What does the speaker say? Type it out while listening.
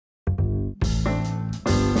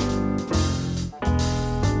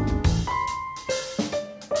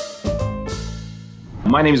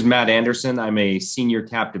My name is Matt Anderson. I'm a senior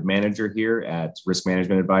captive manager here at Risk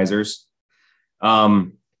Management Advisors.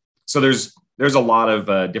 Um, so there's a lot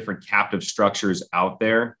of different captive structures out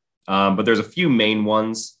there, but there's a few main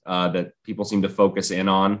ones that people seem to focus in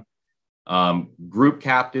on. Group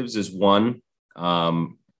captives is one,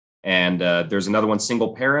 and there's another one,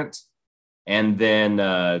 single parent, and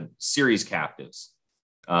then series captives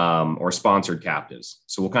or sponsored captives.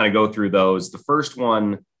 So we'll kind of go through those. The first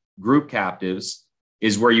one, group captives,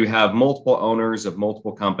 is where you have multiple owners of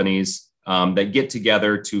multiple companies that get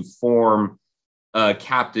together to form a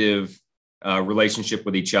captive relationship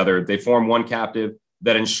with each other. They form one captive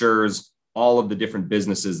that ensures all of the different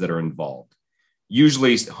businesses that are involved,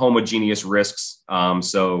 usually homogeneous risks.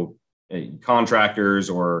 Contractors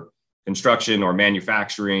or construction or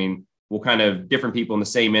manufacturing will different people in the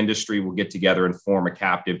same industry will get together and form a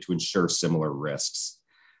captive to ensure similar risks.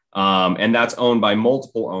 And that's owned by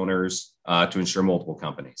multiple owners to ensure multiple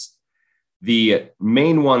companies. The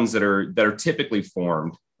main ones that are typically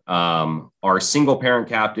formed are single parent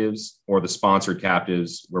captives or the sponsored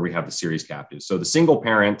captives, where we have the series captives. So the single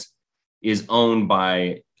parent is owned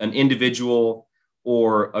by an individual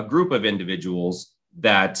or a group of individuals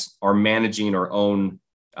that are managing or own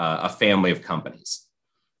a family of companies.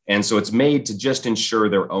 And so it's made to just ensure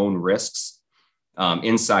their own risks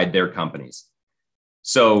inside their companies.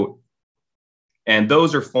 And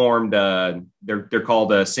those are formed, they're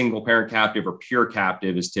called a single parent captive, or pure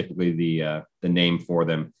captive is typically the name for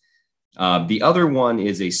them. The other one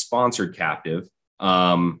is a sponsored captive.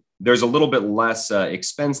 There's a little bit less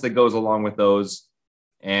expense that goes along with those,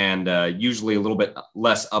 and usually a little bit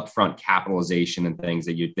less upfront capitalization and things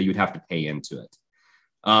that you'd have to pay into it.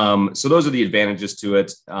 So those are the advantages to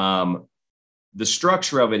it. The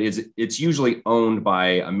structure of it is it's usually owned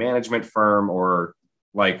by a management firm, or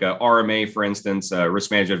like RMA, for instance,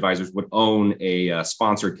 Risk Management Advisors would own a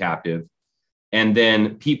sponsored captive, and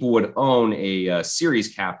then people would own a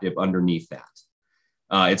series captive underneath that.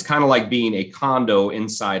 It's kind of like being a condo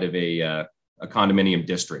inside of a condominium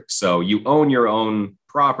district. So you own your own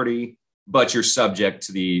property, but you're subject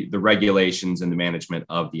to the regulations and the management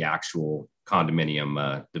of the actual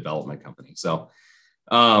condominium development company. So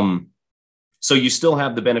you still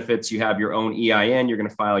have the benefits. You have your own EIN. You're going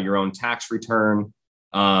to file your own tax return.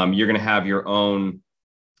 You're going to have your own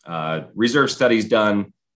reserve studies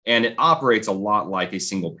done, and it operates a lot like a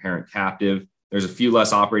single parent captive. There's a few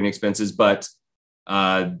less operating expenses, but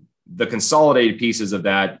the consolidated pieces of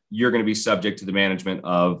that, you're going to be subject to the management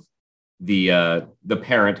of the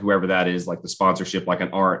parent, whoever that is, like the sponsorship,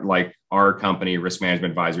 like our company, Risk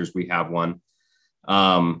Management Advisors, we have one.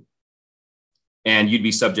 And you'd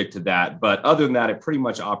be subject to that. But other than that, it pretty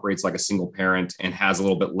much operates like a single parent and has a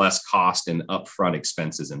little bit less cost and upfront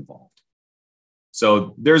expenses involved.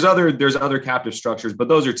 So there's other captive structures, but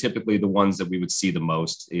those are typically the ones that we would see the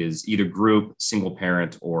most, is either group, single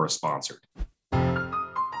parent, or sponsored.